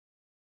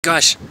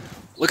Gosh,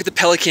 look at the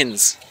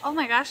pelicans. Oh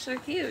my gosh, they're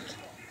huge.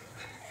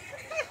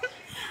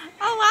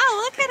 Oh wow,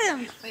 look at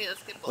him. Wait,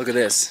 let's get Look at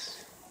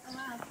this. Oh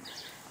wow.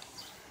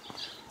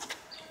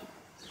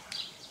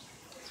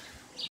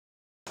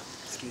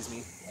 Excuse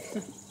me.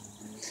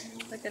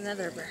 Look,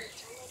 another bird.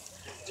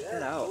 Check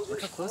that out.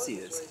 Look how close he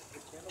is.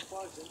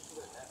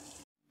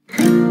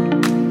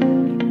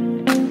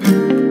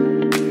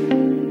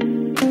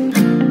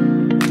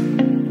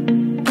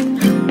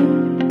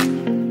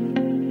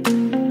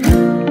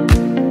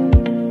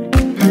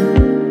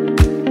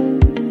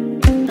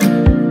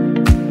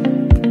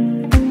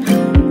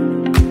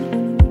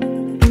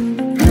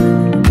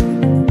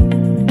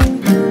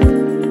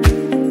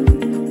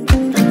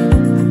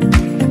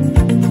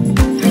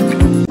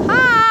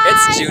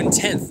 June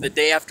 10th, the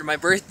day after my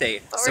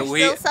birthday. But so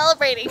we're still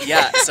celebrating.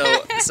 Yeah,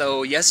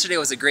 so yesterday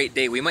was a great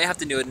day. We might have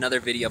to do another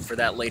video for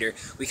that later.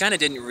 We kind of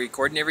didn't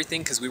record and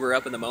everything because we were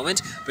up in the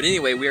moment. But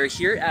anyway, we are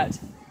here at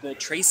the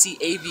Tracy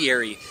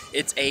Aviary.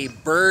 It's a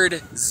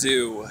bird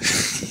zoo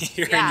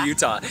here in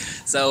Utah.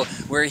 So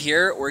we're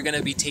here. We're going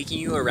to be taking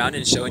you around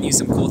and showing you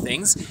some cool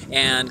things.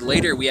 And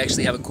later we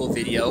actually have a cool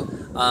video.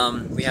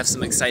 We have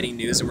some exciting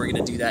news and we're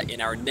going to do that in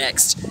our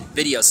next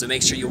video. So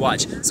make sure you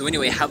watch. So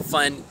anyway, have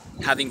fun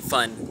having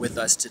fun with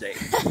us today.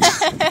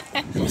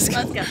 Let's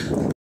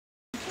go.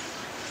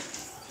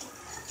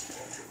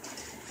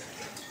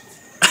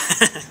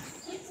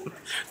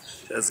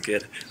 That's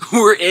good.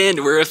 We're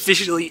in. We're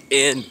officially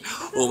in.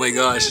 Oh my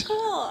gosh. So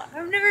cool.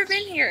 I've never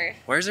been here.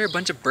 Why is there a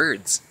bunch of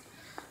birds?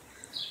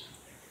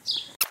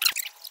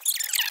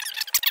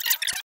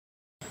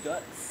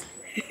 Ducks.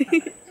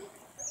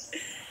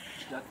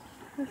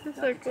 This is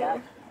so cool.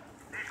 I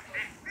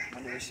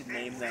wonder we should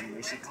name them.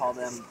 We should call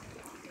them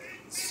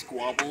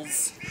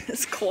Squabbles.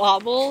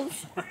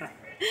 Squabbles?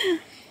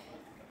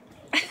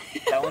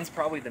 That one's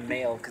probably the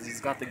male because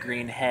he's got the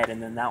green head,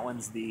 and then that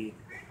one's the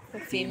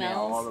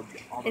females.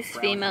 All the It's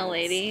female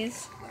heads.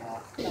 ladies.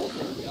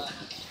 Yeah.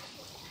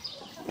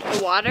 The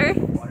water?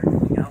 Water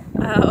coming out.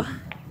 Oh.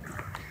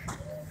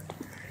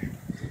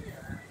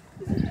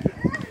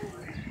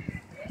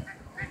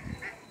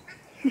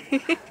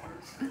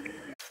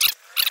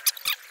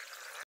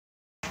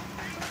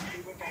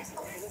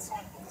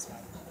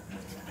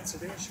 So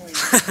they were showing,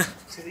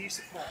 so they used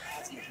to put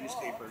ads in the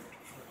newspaper.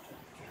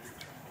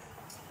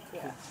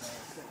 Yeah.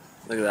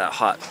 Look at that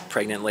hot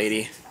pregnant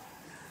lady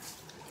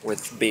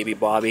with baby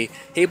Bobby.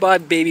 Hey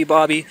baby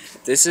Bobby,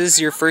 this is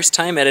your first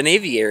time at an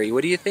aviary.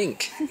 What do you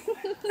think? I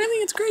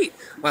think it's great.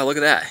 Wow, look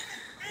at that.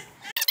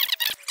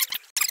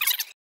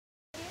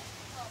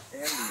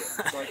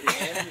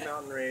 Andy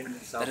mountain range in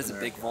South That is a big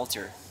America.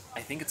 vulture. I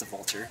think it's a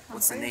vulture.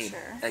 What's the pretty name?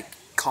 sure. Like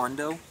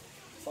Condo?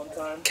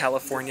 Sometimes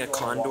California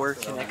Condor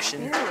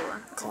Connection? Ew.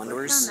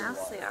 Condors? Look how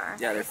nasty they are.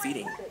 Yeah, they're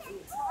feeding.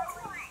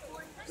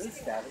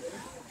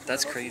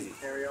 That's crazy.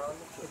 carry on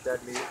with dead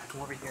meat.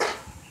 Come over here.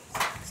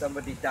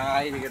 Somebody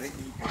died, you're gonna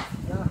eat.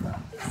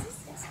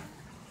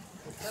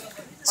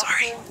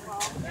 Sorry.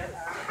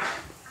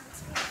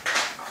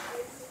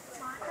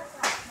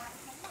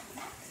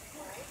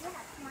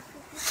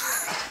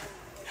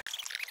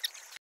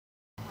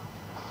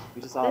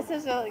 We just saw This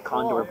is really a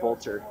condor cool.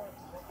 vulture.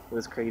 It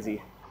was crazy.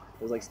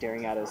 It was like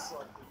staring at us.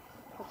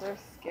 But they're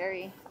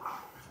scary.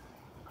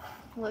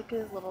 Look at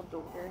his little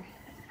door.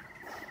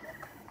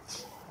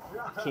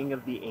 King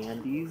of the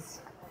Andes.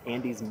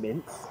 Andes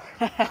mints.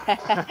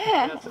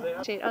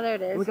 Shade. Oh, there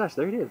it Oh my is. gosh,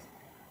 there it is.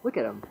 Look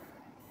at him.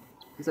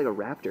 He's like a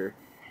raptor.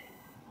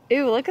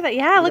 Ooh, look at that.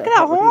 Yeah, look at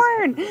that. that Look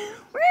horn.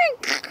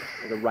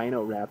 Like a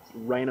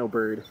rhino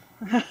bird.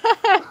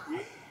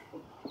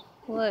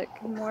 Look,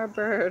 more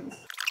birds.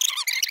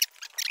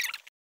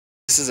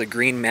 This is a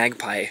green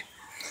magpie.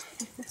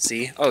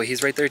 See? Oh,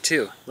 he's right there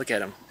too. Look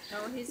at him.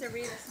 No, he's a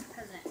Reeves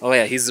peasant. Oh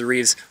yeah, he's the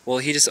Reeves. Well,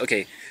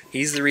 okay.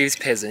 He's the Reeves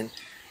peasant.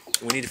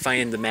 We need to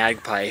find the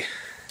magpie.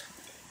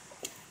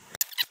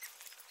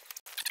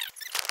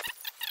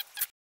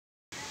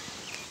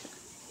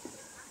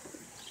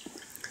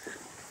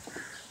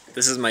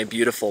 This is my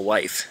beautiful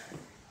wife.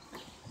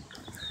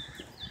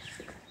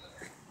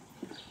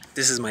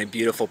 This is my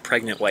beautiful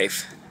pregnant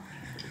wife.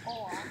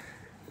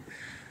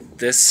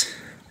 This,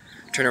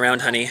 turn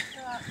around, honey.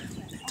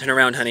 Turn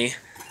around, honey.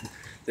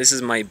 This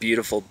is my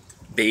beautiful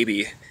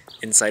baby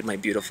inside my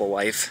beautiful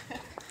wife.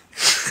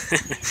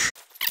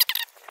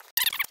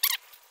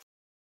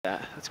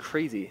 That's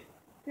crazy.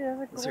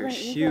 Dude, Those are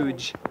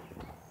huge.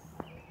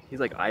 He's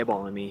like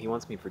eyeballing me. He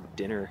wants me for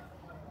dinner.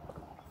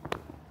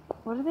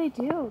 What do they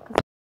do?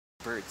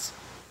 Birds.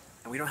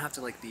 And we don't have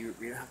to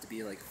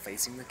be like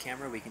facing the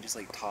camera. We can just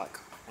like talk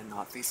and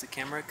not face the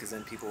camera because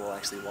then people will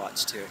actually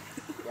watch too.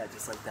 Yeah,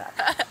 just like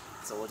that.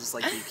 So we'll just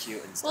like be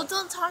cute and stuff. Well,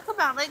 don't talk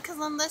about it because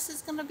then this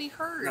is going to be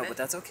heard. No, but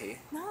that's okay.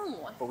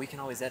 No. But we can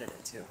always edit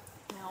it too.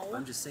 No.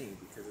 I'm just saying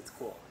because it's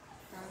cool.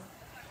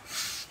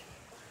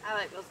 I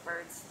like those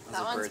birds. Those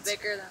That are one's birds.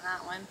 bigger than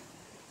that one.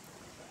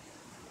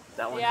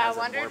 That one Yeah, has I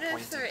wondered more if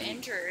pointy they're beak.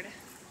 injured.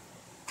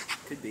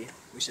 Could be.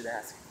 We should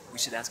ask. We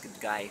should ask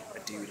a guy, a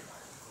dude,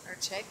 Or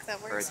chick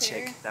that works or a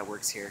chick here. that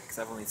works here because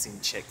I've only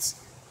seen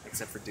chicks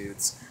except for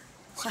dudes.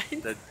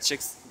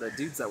 The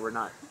dudes that were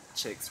not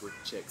chicks were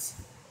chicks.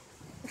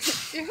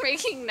 You're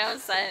making no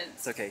sense.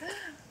 It's okay.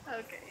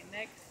 Okay,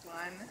 next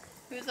one.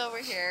 Who's over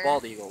here?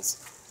 Bald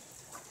eagles.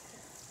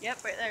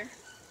 Yep, right there.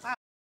 Wow.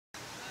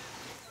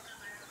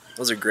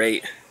 Those are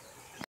great.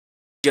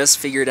 Just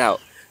figured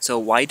out. So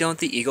why don't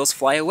the eagles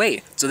fly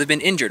away? So they've been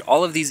injured.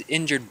 All of these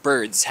injured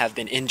birds have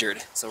been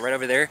injured. So right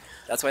over there,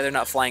 that's why they're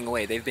not flying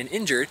away. They've been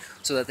injured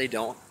so that they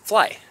don't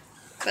fly.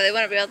 But they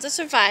want to be able to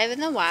survive in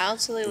the wild,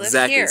 so they live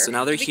Exactly. here. So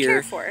now they're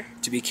here to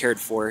to be cared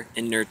for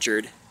and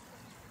nurtured.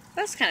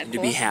 That's kind of And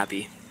cool. to be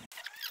happy.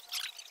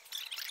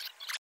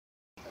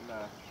 And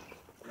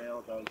the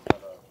male does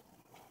have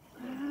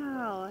a...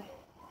 Wow.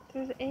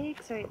 There's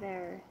eggs right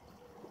there.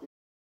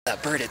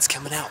 That bird, it's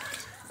coming out.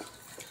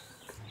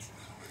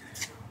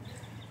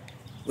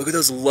 Look at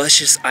those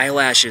luscious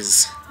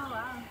eyelashes. Oh,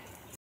 wow.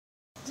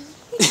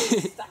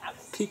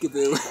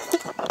 Peekaboo.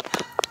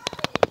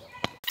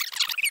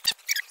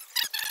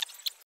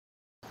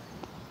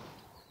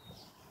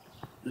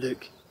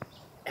 Look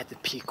at the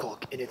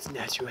peacock in its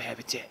natural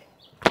habitat.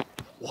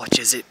 Watch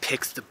as it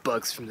picks the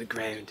bugs from the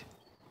ground.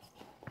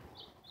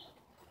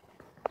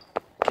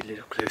 Get a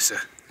little closer.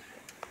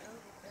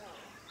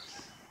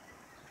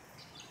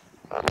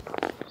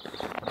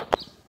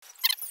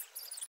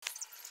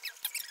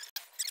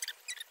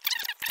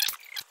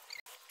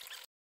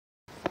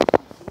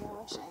 I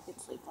wish I could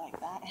sleep like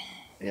that.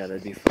 Yeah,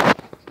 that'd be fun. I'm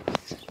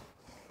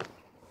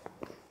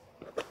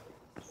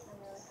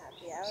really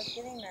happy. I was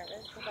getting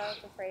nervous because I was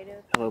afraid it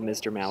was Hello,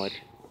 Mr. Mallard.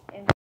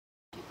 and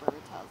bird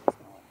tells us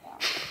to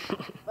look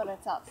down. But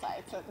it's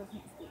outside, so it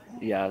doesn't speak.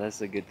 Yeah,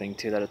 that's a good thing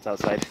too, that it's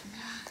outside.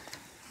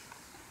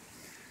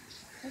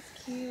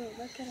 That's cute.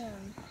 Look at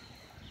him.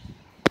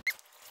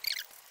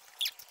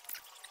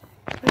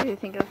 What do you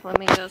think of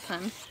flamingos,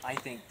 hon? I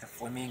think the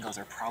flamingos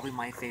are probably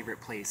my favorite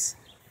place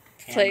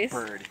and Place?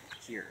 bird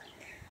here.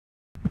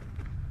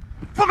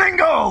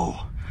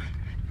 Flamingo!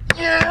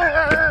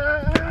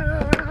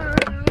 Yeah!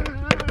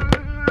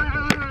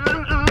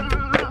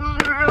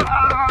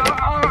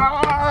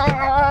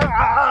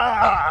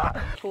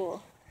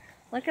 Cool.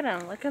 Look at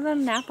them. Look at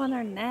them nap on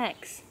their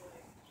necks.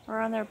 Or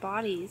on their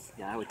bodies.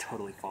 Yeah, I would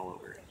totally fall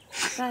over.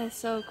 That is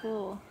so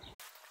cool.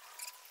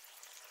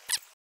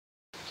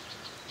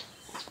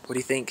 What do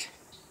you think?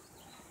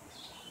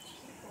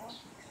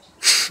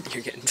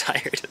 You're getting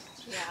tired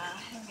Yeah,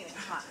 I'm getting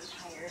hot and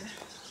tired.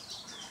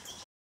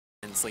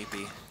 and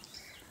sleepy.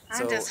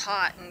 I'm just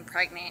hot and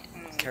pregnant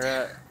and...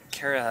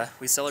 Kara,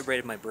 we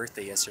celebrated my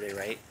birthday yesterday,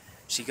 right?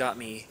 She got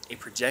me a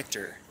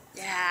projector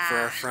Yeah. for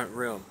our front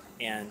room,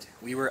 and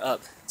we were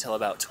up till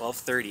about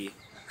 12:30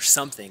 or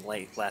something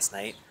late last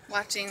night.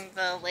 Watching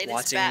the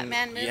latest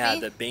Batman movie? Yeah,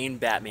 the Bane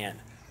Batman.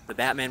 The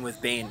Batman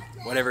with Bane,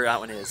 whatever that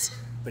one is.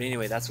 But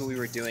anyway, that's what we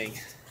were doing.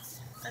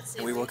 Let's see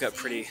And we if woke up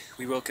see.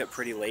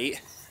 pretty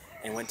late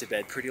and went to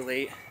bed pretty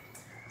late.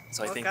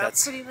 So I think Woke up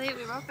that's pretty late.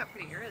 We woke up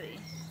pretty early.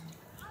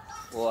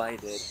 well, I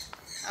did.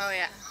 Oh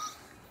yeah.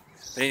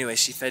 But anyway,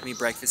 she fed me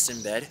breakfast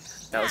in bed.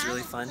 That was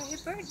really fun. For your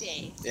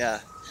birthday. Yeah.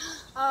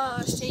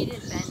 Oh,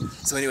 shaded Ben.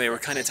 So anyway, we're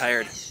kind of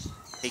tired.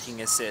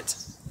 Taking a sit.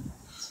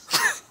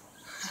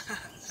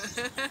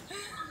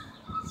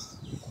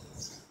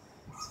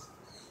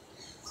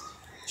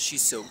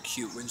 She's so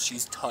cute when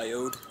she's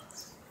tired.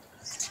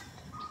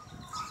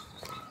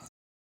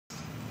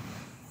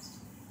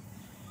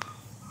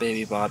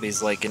 Baby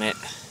Bobby's liking it.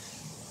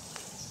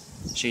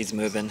 She's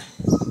moving.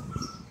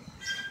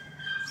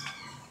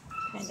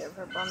 Kind of.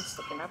 Her bum's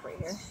sticking up right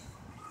here.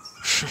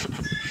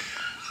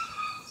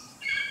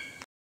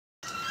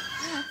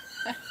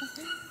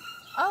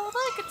 Oh,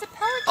 look, it's a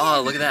pelican.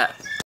 Oh, look at that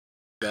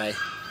guy.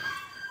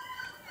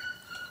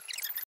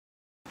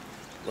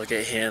 Look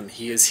at him.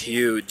 He is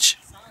huge.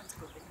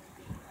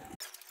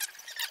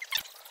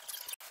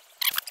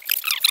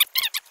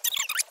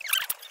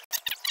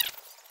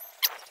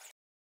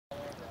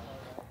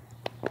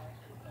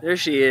 There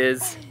she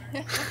is.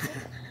 I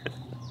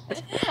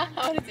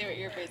want to see what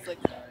your face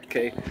looks like.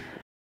 Okay.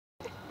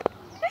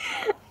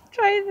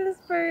 Try this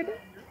bird.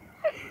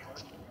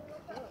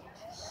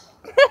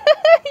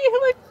 You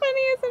look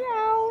funny as an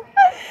owl.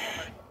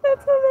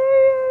 That's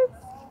hilarious.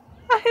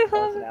 I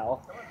love it.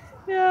 Owl.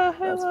 Yeah,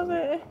 I That's love funny.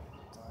 it.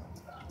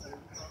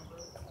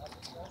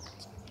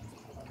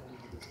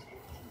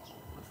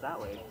 What's that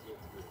way?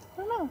 I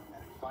don't know.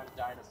 Find a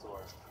dinosaur.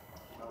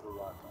 Know to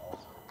run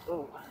also.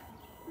 Oh.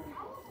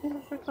 This is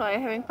so cool. Are you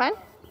having fun?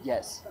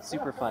 Yes,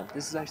 super fun.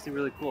 This is actually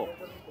really cool.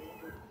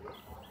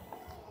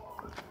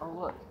 Oh,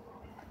 look.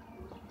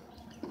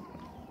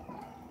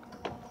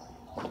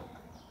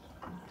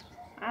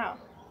 Wow.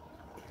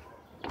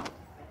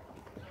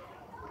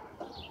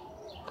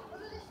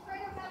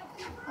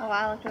 Oh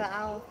wow, look at the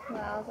owl.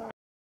 The owl's over.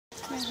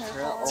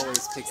 Kara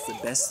always picks the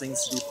best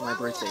things to do for my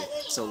birthday.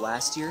 So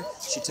last year,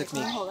 she took me.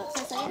 Can I hold it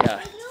for a second?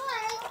 Yeah.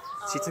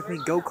 She took me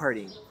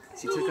go-karting.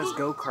 She took us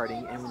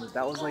go-karting, and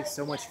that was like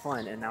so much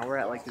fun. And now we're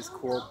at like this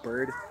cool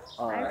bird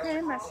I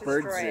pretty much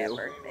bird destroy zoo. at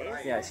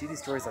birthdays. Yeah, she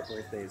destroys our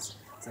birthdays.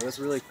 So it's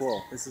really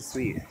cool. This is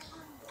sweet.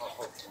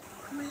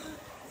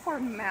 Poor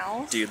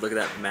mouse. Dude, look at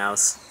that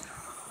mouse.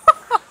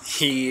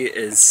 He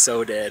is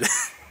so dead.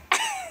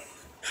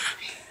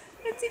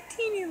 It's a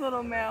teeny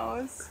little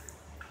mouse.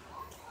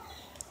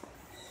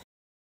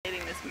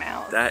 Eating this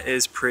mouse. That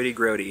is pretty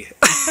grody.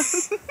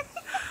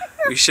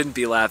 We shouldn't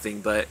be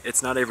laughing, but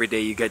it's not every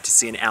day you get to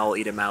see an owl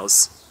eat a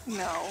mouse.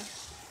 No.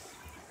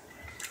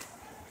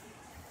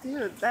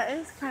 Dude, that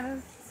is kind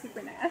of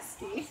super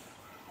nasty.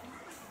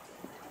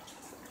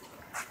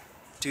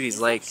 Dude, he's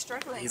like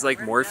struggling. he's like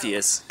Where'd he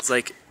Morpheus. It's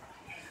like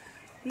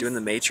doing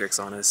the Matrix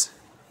on us.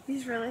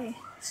 He's really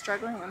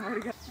struggling on where to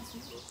go.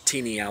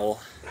 Teeny owl.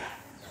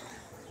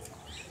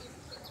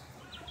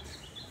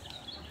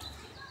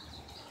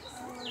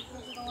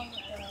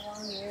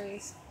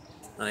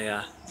 Oh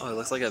yeah. Oh, it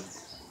looks like a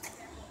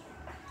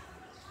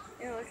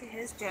Yeah, look at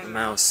his a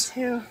mouse.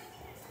 too.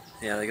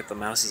 Yeah, they get the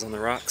mouses on the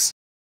rocks.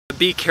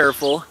 Be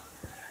careful.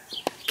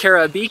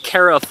 Kara, be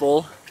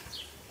careful.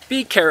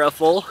 Be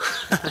careful.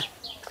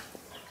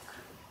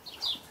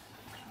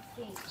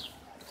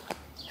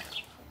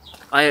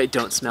 I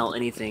don't smell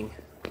anything.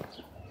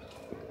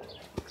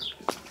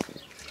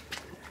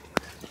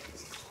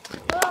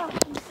 Oh,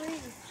 I'm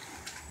freezing.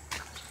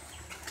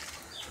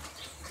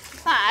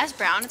 It's not as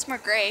brown, it's more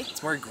gray.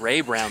 It's more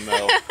gray-brown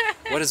though.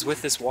 What is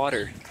with this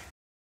water?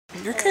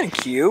 You're kind of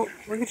cute.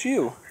 Look at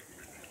you.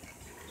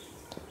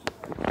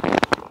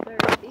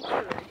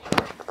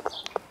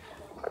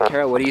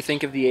 Kara, what do you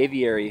think of the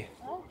aviary?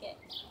 I like it.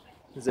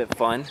 Is it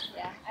fun?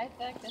 Yeah, I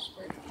like this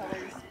bird's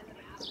colors.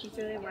 He's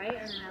really white,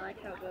 and I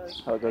like how it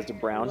goes. How it goes to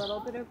brown? A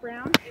little bit of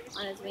brown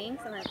on his wings,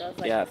 and then it goes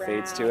like Yeah, it brown,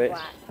 fades to it.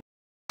 black.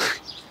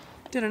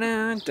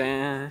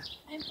 Da-da-da-da.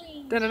 I'm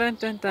free.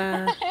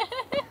 Da-da-da-da-da.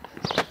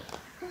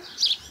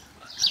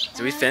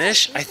 Did we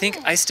finish?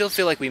 I still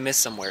feel like we missed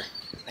somewhere.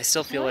 I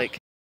still feel like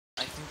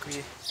I think we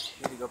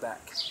need to go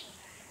back.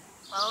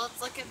 Well, let's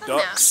look at the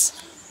Ducks.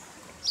 map.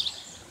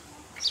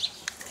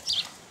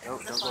 Oh,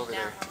 This don't go one over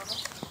down there. a little.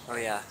 Oh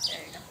yeah. There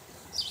you go.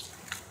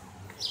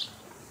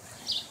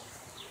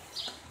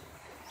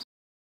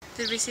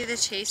 Did we see the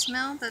chase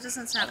mill? That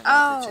doesn't I sound. don't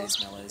know what the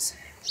chase mill is.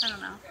 I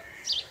don't know.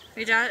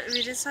 We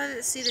decided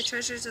to see the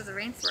treasures of the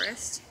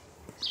rainforest.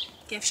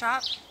 Gift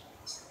shop.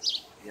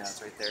 Yeah,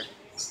 it's right there.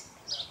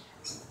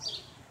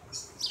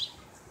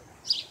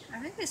 I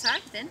think we saw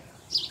everything.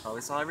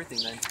 Probably saw everything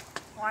then.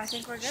 Well, I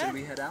think we're good. Should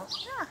we head out?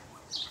 Yeah.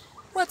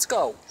 Let's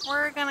go.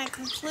 We're gonna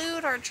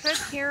conclude our trip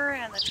here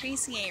in the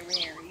Tracy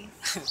Aviary.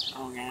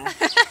 Oh yeah.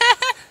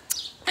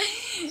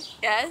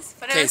 Yes,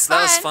 but it Okay, was so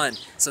that was fun.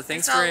 So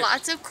thanks we saw for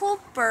lots of cool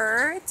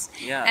birds.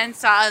 Yeah. And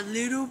saw a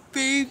little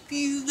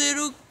baby,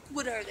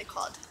 what are they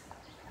called?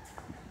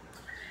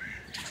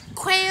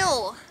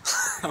 Quail.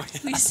 Oh, yeah.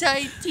 We saw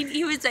it,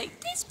 he was like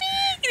this big,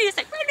 and he was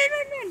like run, run,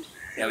 run, run.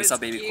 Yeah, It we was saw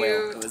baby cute.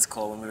 quail. It was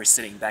cool when we were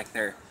sitting back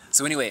there.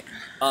 So anyway,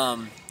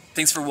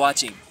 thanks for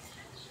watching.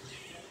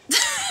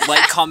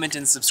 Like, comment,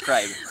 and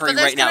subscribe. Hurry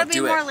there's right now. gonna be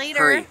Do more it. later.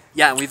 Hurry.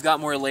 Yeah, we've got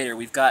more later.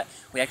 We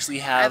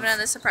actually I have have.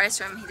 another surprise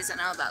for him he doesn't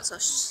know about, so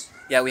shh.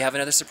 Yeah, we have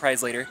another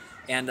surprise later,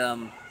 and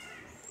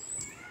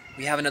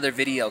we have another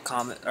video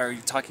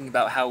talking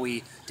about how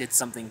we did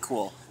something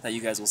cool that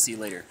you guys will see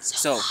later.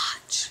 So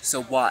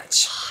watch.